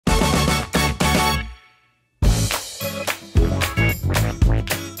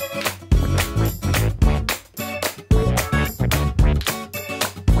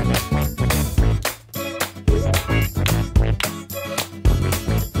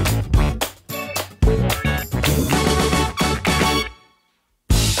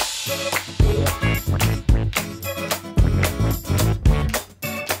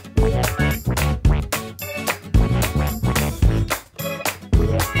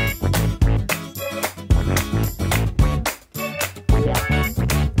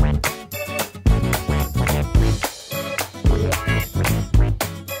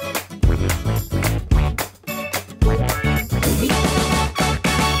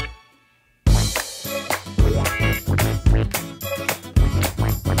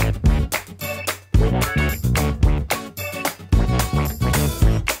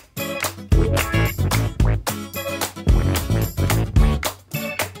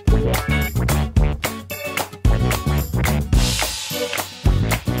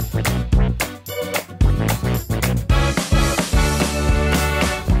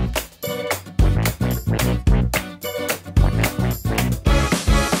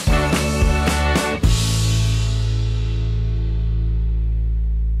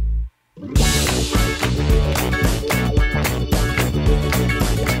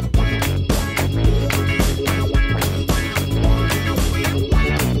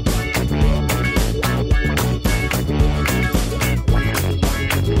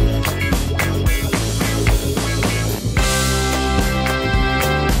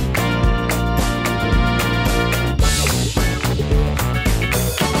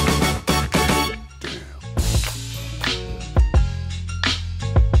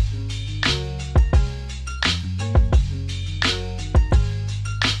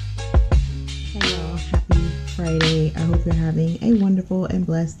wonderful and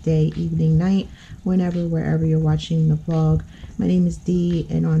blessed day, evening, night, whenever, wherever you're watching the vlog. My name is Dee,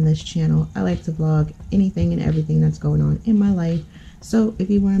 and on this channel, I like to vlog anything and everything that's going on in my life. So if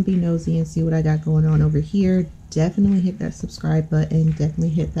you want to be nosy and see what I got going on over here, definitely hit that subscribe button, definitely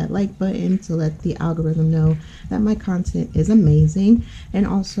hit that like button to let the algorithm know that my content is amazing, and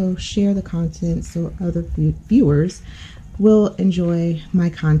also share the content so other viewers will enjoy my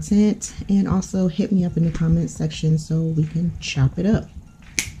content, and also hit me up in the comment section so we can chop it up.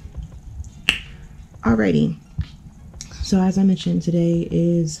 Alrighty, so as I mentioned, today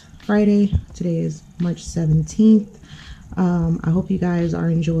is Friday. Today is March 17th. I hope you guys are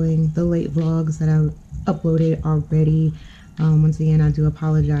enjoying the late vlogs that I uploaded already. Once again, I do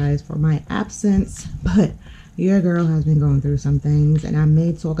apologize for my absence, but your girl has been going through some things, and I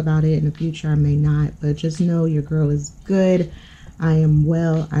may talk about it in the future, I may not, but just know your girl is good. I am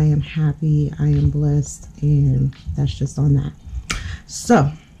well, I am happy, I am blessed, and that's just on that.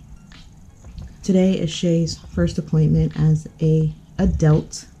 So today is Shay's first appointment as a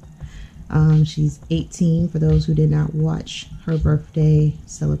adult. She's 18. For those who did not watch her birthday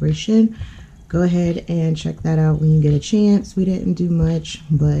celebration, go ahead and check that out when you get a chance. We didn't do much,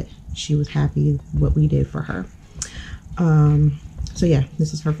 but she was happy what we did for her. So yeah,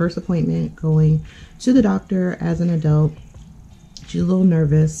 this is her first appointment going to the doctor as an adult. She's a little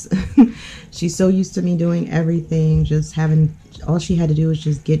nervous. She's so used to me doing everything, just having, all she had to do was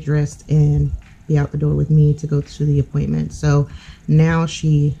just get dressed and be out the door with me to go to the appointment. So now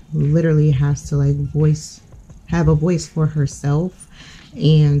she literally has to like have a voice for herself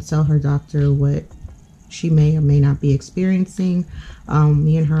and tell her doctor what she may or may not be experiencing.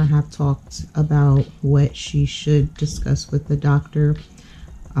 Me and her have talked about what she should discuss with the doctor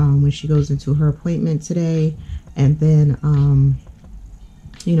when she goes into her appointment today, and then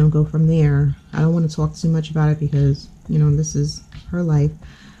you know, go from there. I don't want to talk too much about it because, you know, this is her life.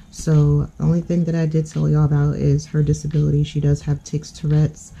 So the only thing that I did tell y'all about is her disability. She does have tics,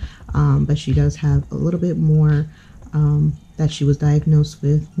 Tourette's, but she does have a little bit more that she was diagnosed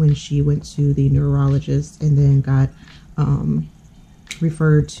with when she went to the neurologist and then got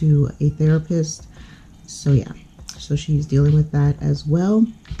referred to a therapist. So yeah, so she's dealing with that as well.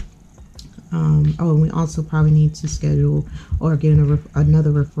 Oh, and we also probably need to schedule or get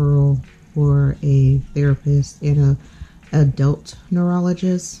another referral for a therapist and a adult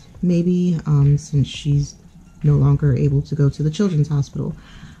neurologist, maybe, since she's no longer able to go to the children's hospital.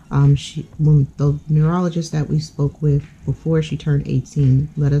 When the neurologist that we spoke with before she turned 18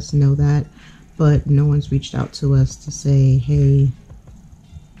 let us know that, but no one's reached out to us to say, hey,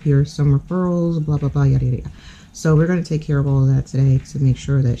 here's some referrals, blah blah blah, yada yada yada. So we're going to take care of all of that today to make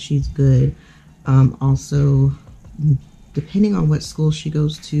sure that she's good. Also, depending on what school she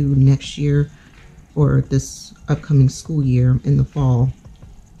goes to next year or this upcoming school year in the fall,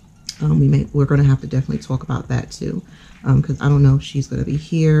 we're going to have to definitely talk about that too, because I don't know if she's going to be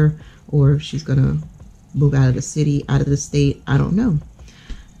here or if she's going to move out of the city, out of the state. I don't know.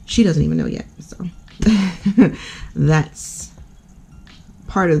 She doesn't even know yet. So that's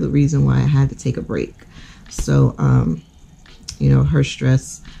part of the reason why I had to take a break. So you know, her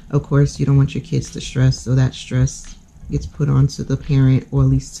stress, of course, you don't want your kids to stress, so that stress gets put onto the parent, or at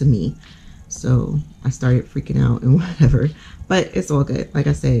least to me. So I started freaking out and whatever, but it's all good. Like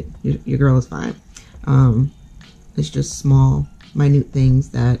I said, your girl is fine. It's just small, minute things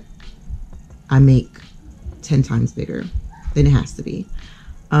that I make 10 times bigger than it has to be.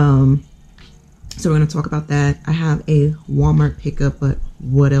 So we're going to talk about that. I have a Walmart pickup, but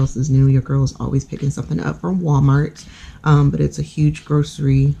what else is new? Your girl's always picking something up from Walmart, but it's a huge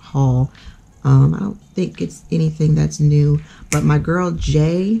grocery haul. I don't think it's anything that's new, but my girl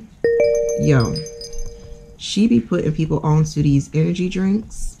Jay, yo, she be putting people onto these energy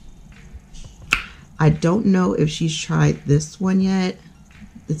drinks. I don't know if she's tried this one yet.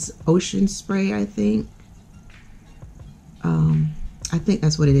 It's Ocean Spray, I think. I think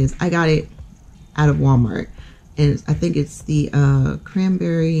that's what it is. I got it out of Walmart, and I think it's the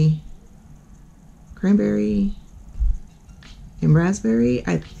cranberry and raspberry,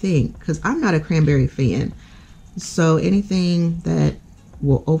 I think, because I'm not a cranberry fan. So anything that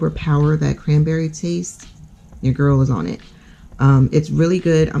will overpower that cranberry taste, your girl is on it. It's really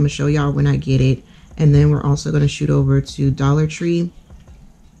good. I'm gonna show y'all when I get it, and then we're also gonna shoot over to Dollar Tree.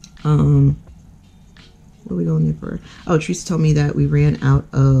 What are we going there for? Oh, Teresa told me that we ran out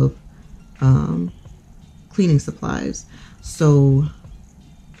of cleaning supplies, so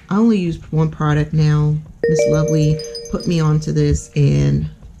I only use one product now. Miss Lovely put me onto this, and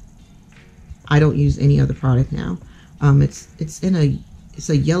I don't use any other product now. It's in a it's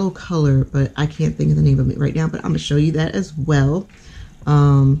a yellow color, but I can't think of the name of it right now, but I'm gonna show you that as well.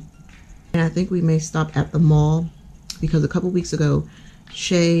 And I think we may stop at the mall, because a couple weeks ago,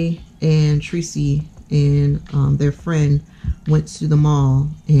 Shay and Tracy and their friend went to the mall,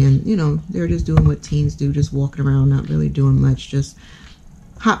 and you know, they're just doing what teens do, just walking around, not really doing much, just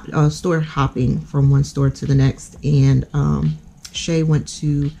store hopping from one store to the next. And Shay went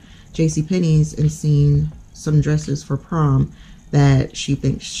to JCPenney's and seen some dresses for prom that she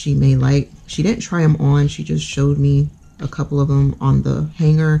thinks she may like. She didn't try them on, she just showed me a couple of them on the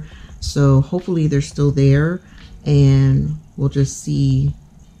hanger, so hopefully they're still there, and we'll just see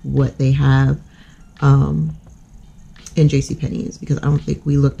what they have in JCPenney's, because I don't think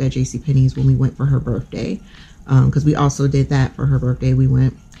we looked at JCPenney's when we went for her birthday, because we also did that for her birthday. We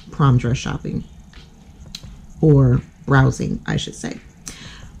went prom dress shopping, or browsing, I should say.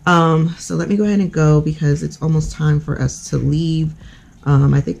 So let me go ahead and go, because it's almost time for us to leave.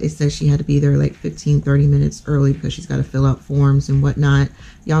 I think they said she had to be there like 15-30 minutes early, because she's got to fill out forms and whatnot.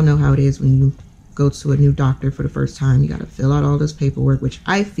 Y'all know how it is when you go to a new doctor for the first time. You got to fill out all this paperwork, which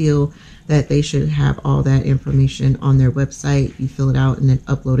I feel that they should have all that information on their website. You fill it out and then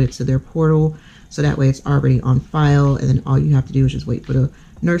upload it to their portal, so that way it's already on file, and then all you have to do is just wait for the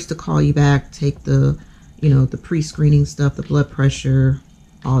nurse to call you back, take the, you know, the pre-screening stuff, the blood pressure,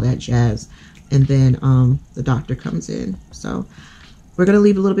 all that jazz, and then the doctor comes in. So we're gonna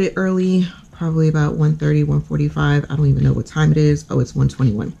leave a little bit early, probably about 1:30, 1:45. I don't even know what time it is. Oh, it's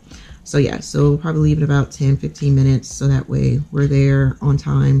 1:21. So yeah, so we'll probably leave it about 10-15 minutes, so that way we're there on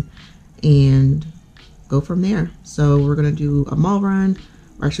time and go from there. So we're gonna do a mall run,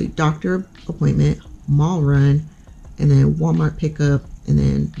 or actually doctor appointment, mall run, and then Walmart pickup, and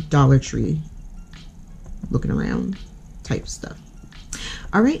then Dollar Tree looking around type stuff.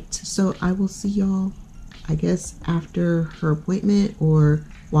 All right, so I will see y'all, I guess, after her appointment or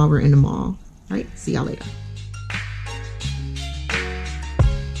while we're in the mall. All right, see y'all later.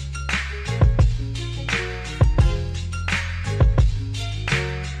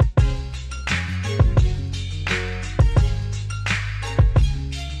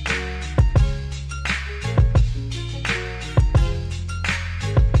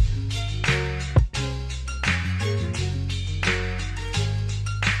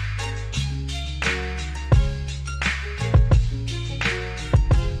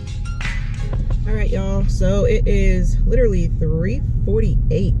 Y'all, so it is literally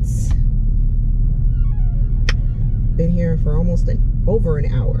 3:48. Been here for almost over an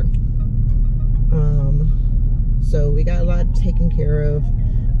hour. So we got a lot taken care of.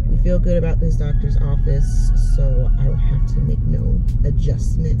 We feel good about this doctor's office, so I don't have to make no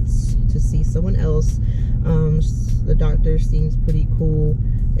adjustments to see someone else. The doctor seems pretty cool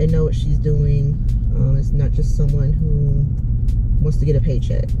and know what she's doing. It's not just someone who wants to get a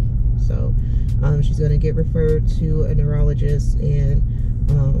paycheck. So she's going to get referred to a neurologist, and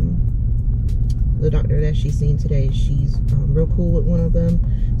the doctor that she's seen today, she's real cool with one of them,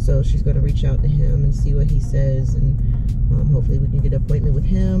 so she's going to reach out to him and see what he says, and hopefully we can get an appointment with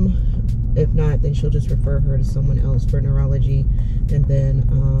him. If not, then she'll just refer her to someone else for neurology, and then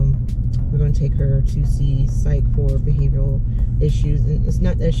we're going to take her to see psych for behavioral issues. And it's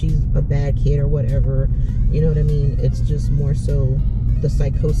not that she's a bad kid or whatever, you know what I mean, it's just more so the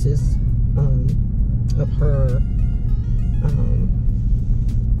psychosis of her.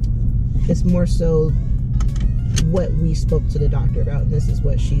 It's more so what we spoke to the doctor about, and this is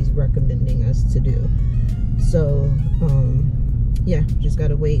what she's recommending us to do. So yeah, just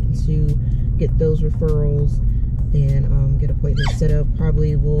gotta wait to get those referrals and get appointments set up.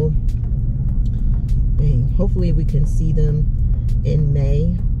 Probably will, hopefully we can see them in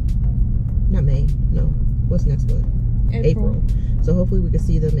May. Not May, no, what's next one? April. So hopefully we can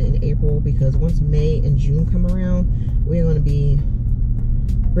see them in April, because once May and June come around, we're going to be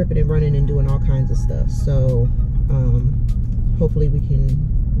ripping and running and doing all kinds of stuff. So hopefully we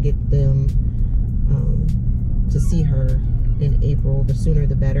can get them to see her in April. The sooner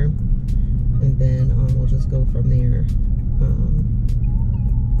the better, and then we'll just go from there.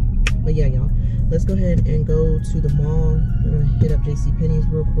 But yeah, y'all, let's go ahead and go to the mall. We're gonna hit up JCPenney's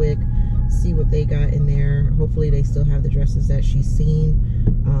real quick, see what they got in there. Hopefully they still have the dresses that she's seen.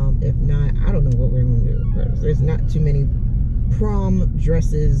 If not, I don't know what we're gonna do. There's not too many prom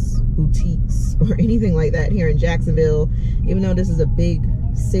dresses, boutiques, or anything like that here in Jacksonville. Even though this is a big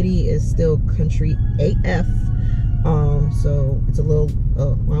city, it's still country AF. So it's a little,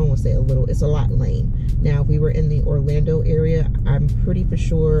 I don't want to say a little, it's a lot lame. Now, if we were in the Orlando area, I'm pretty for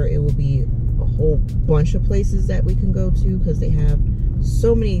sure it will be a whole bunch of places that we can go to, because they have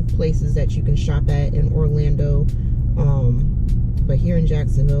so many places that you can shop at in Orlando. But here in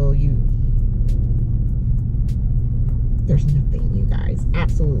Jacksonville, there's nothing, you guys.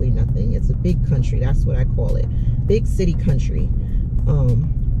 Absolutely nothing. It's a big country. That's what I call it. Big city country.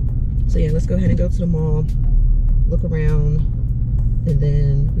 So yeah, let's go ahead and go to the mall, look around, and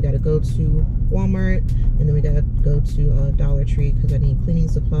then we got to go to Walmart, and then we got to go to Dollar Tree because I need cleaning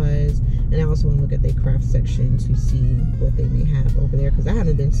supplies, and I also want to look at their craft section to see what they may have over there, because I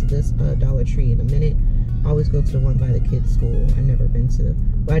haven't been to this Dollar Tree in a minute. I always go to the one by the kids' school. I've never been to,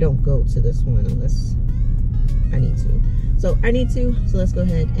 well, I don't go to this one unless I need to. So I need to, so let's go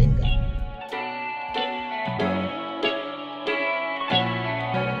ahead and go.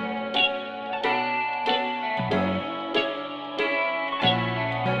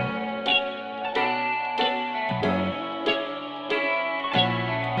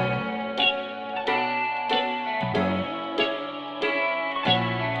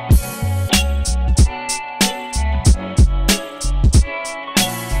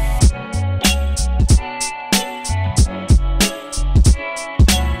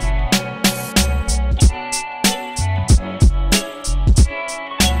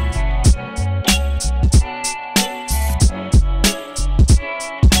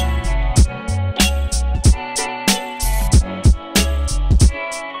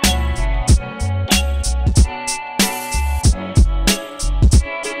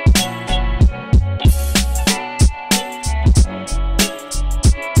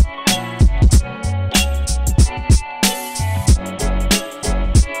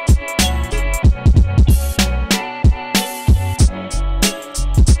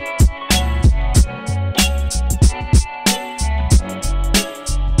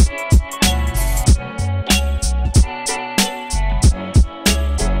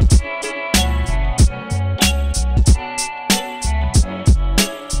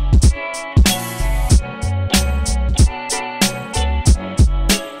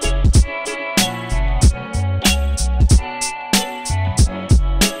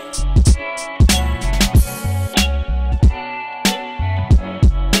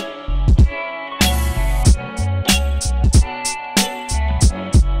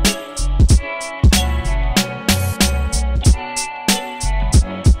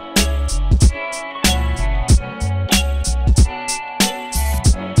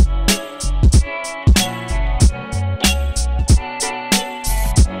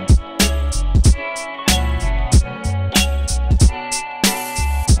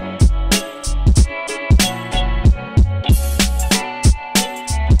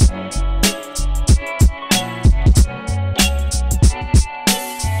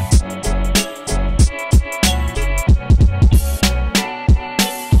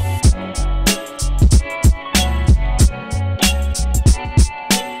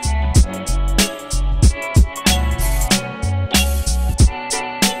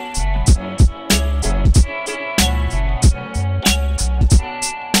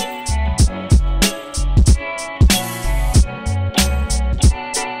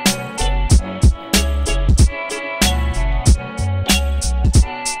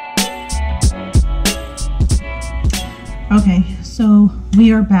 Okay, so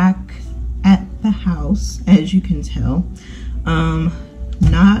we are back at the house, as you can tell.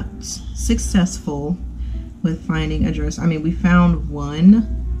 Not successful with finding a dress. I mean, we found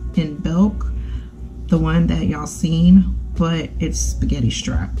one in Belk, the one that y'all seen, but it's spaghetti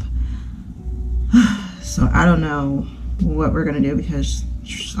strap. So I don't know what we're gonna do, because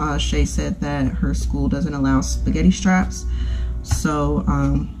Shay said that her school doesn't allow spaghetti straps. So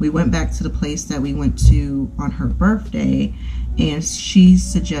we went back to the place that we went to on her birthday, and she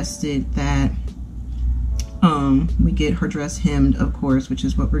suggested that we get her dress hemmed, of course, which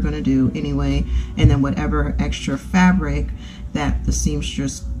is what we're going to do anyway, and then whatever extra fabric that the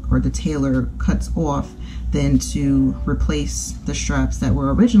seamstress or the tailor cuts off, then to replace the straps that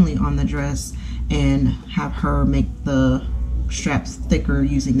were originally on the dress and have her make the straps thicker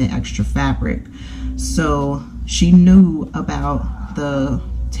using the extra fabric. So she knew about the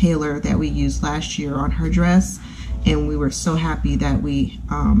tailor that we used last year on her dress, and we were so happy that we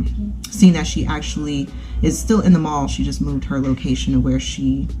seen that she actually is still in the mall. She just moved her location to where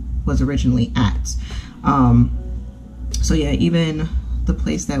she was originally at. So yeah, even the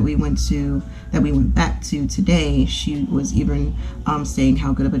place that we went back to today, she was even saying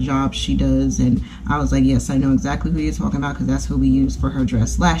how good of a job she does, and I was like, yes, I know exactly who you're talking about, because that's who we used for her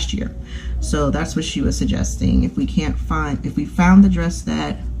dress last year. So that's what she was suggesting. If we found the dress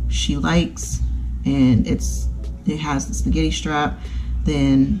that she likes and it has the spaghetti strap,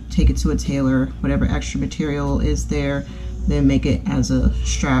 then take it to a tailor. Whatever extra material is there, then make it as a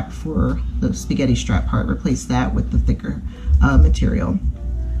strap for the spaghetti strap part, replace that with the thicker material.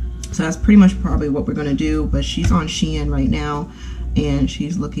 So that's pretty much probably what we're gonna do, but she's on Shein right now and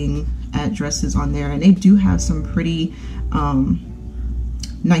she's looking at dresses on there, and they do have some pretty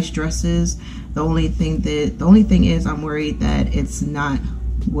nice dresses. The only thing is I'm worried that it's not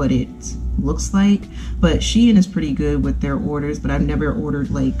what it looks like, but Shein is pretty good with their orders, but I've never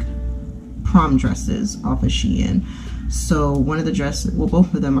ordered like prom dresses off of Shein. So one of the dresses, well,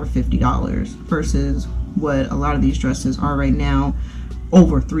 both of them are $50 versus what a lot of these dresses are right now,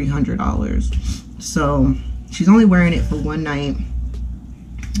 over $300. So she's only wearing it for one night.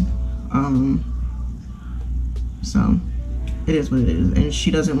 So it is what it is, and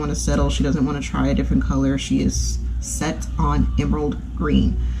she doesn't want to settle. She doesn't want to try a different color. She is set on emerald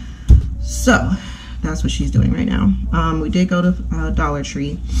green. So that's what she's doing right now. We did go to Dollar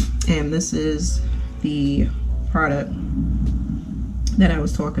Tree, and this is the product that I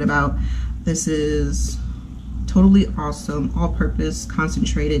was talking about. This is Totally Awesome all-purpose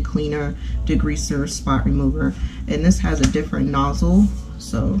concentrated cleaner, degreaser, spot remover, and this has a different nozzle,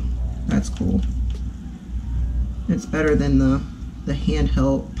 so that's cool. It's better than the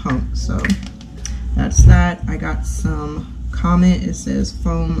handheld pump, so that's that. I got some comment. It says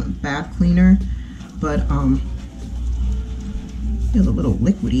foam bath cleaner, but feels a little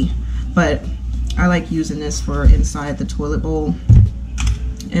liquidy, but I like using this for inside the toilet bowl.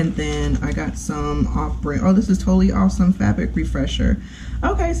 And then I got some off-brand. Oh, this is Totally Awesome fabric refresher.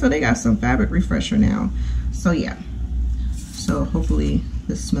 Okay, so they got some fabric refresher now. So yeah, so hopefully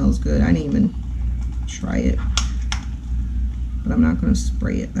this smells good. I didn't even try it, but I'm not gonna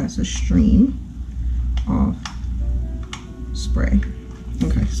spray it. That's a stream off spray.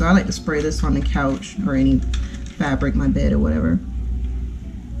 Okay, so I like to spray this on the couch or any fabric, my bed or whatever.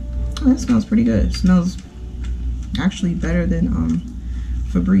 Oh, that smells pretty good. It smells actually better than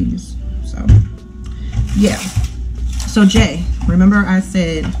Febreze. So yeah. So Jay, remember I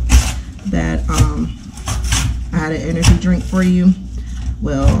said that I had an energy drink for you?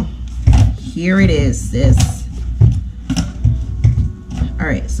 Well, here it is, sis. All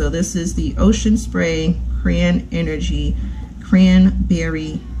right, so this is the Ocean Spray Cranberry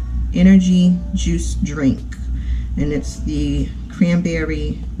Energy Juice Drink, and it's the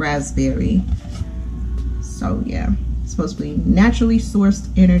cranberry raspberry. So yeah, it's supposed to be naturally sourced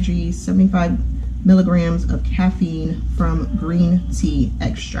energy, 75 milligrams of caffeine from green tea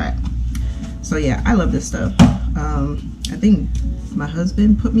extract. So yeah, I love this stuff. I think my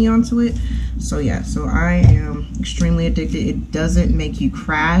husband put me onto it. So yeah, so I am extremely addicted. It doesn't make you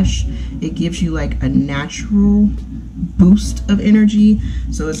crash. It gives you like a natural boost of energy.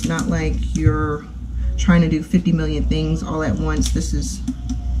 So it's not like you're trying to do 50 million things all at once. This is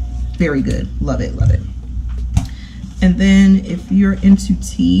very good. Love it, love it. And then if you're into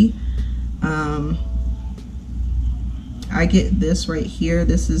tea, I get this right here.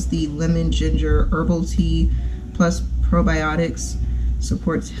 This is the lemon ginger herbal tea plus probiotics,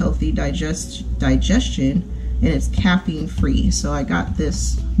 supports healthy digestion, and it's caffeine free. So I got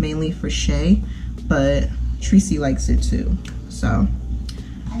this mainly for Shay, but Tracy likes it too. So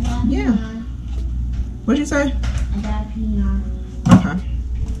yeah. What'd you say? I got a peanut. Okay.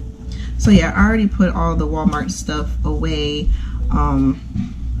 So yeah, I already put all the Walmart stuff away.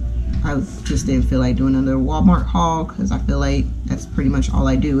 I just didn't feel like doing another Walmart haul because I feel like that's pretty much all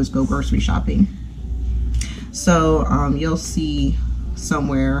I do is go grocery shopping. So you'll see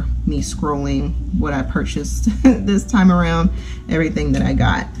somewhere me scrolling what I purchased this time around, everything that I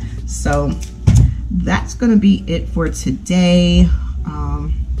got. So that's gonna be it for today.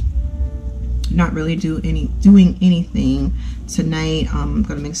 Not really doing anything tonight. I'm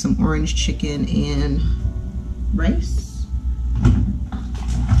gonna make some orange chicken and rice.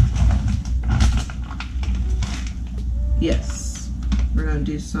 Yes, we're gonna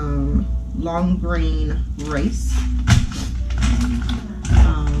do some long grain rice.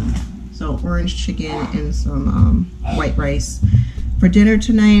 So orange chicken and some white rice for dinner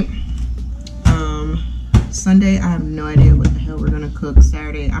tonight. Sunday, I have no idea what the hell we're gonna cook.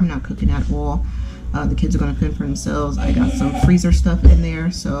 Saturday, I'm not cooking at all. The kids are gonna cook for themselves. I got some freezer stuff in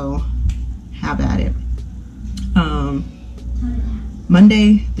there, so have at it.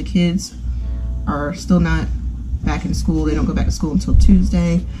 Monday, the kids are still not back in school. They don't go back to school until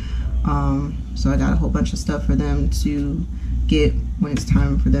Tuesday. So I got a whole bunch of stuff for them to get when it's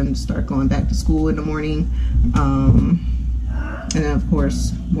time for them to start going back to school in the morning. And then of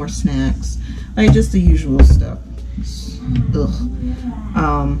course, more snacks, like just the usual stuff. Ugh.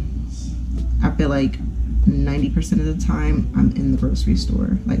 I feel like 90% of the time I'm in the grocery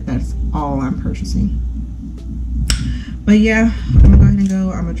store. Like that's all I'm purchasing. But But yeah, I'm gonna go ahead and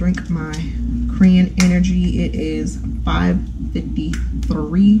go. I'm gonna drink my Korean energy. It is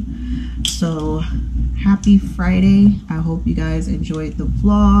 5:53. So happy Friday. I hope you guys enjoyed the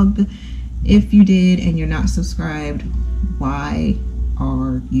vlog. If you did and you're not subscribed, why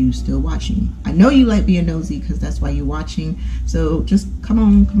are you still watching? I know you like being nosy because that's why you're watching. So just come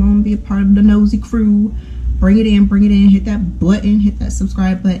on, be a part of the nosy crew. Bring it in, hit that button, hit that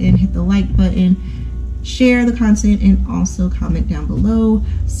subscribe button, hit the like button, share the content, and also comment down below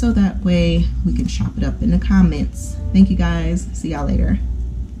so that way we can chop it up in the comments. Thank you guys. See y'all later.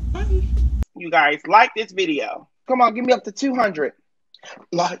 Bye. You guys like this video. Come on, give me up to 200.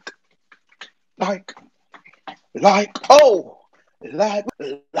 Like. Oh, like.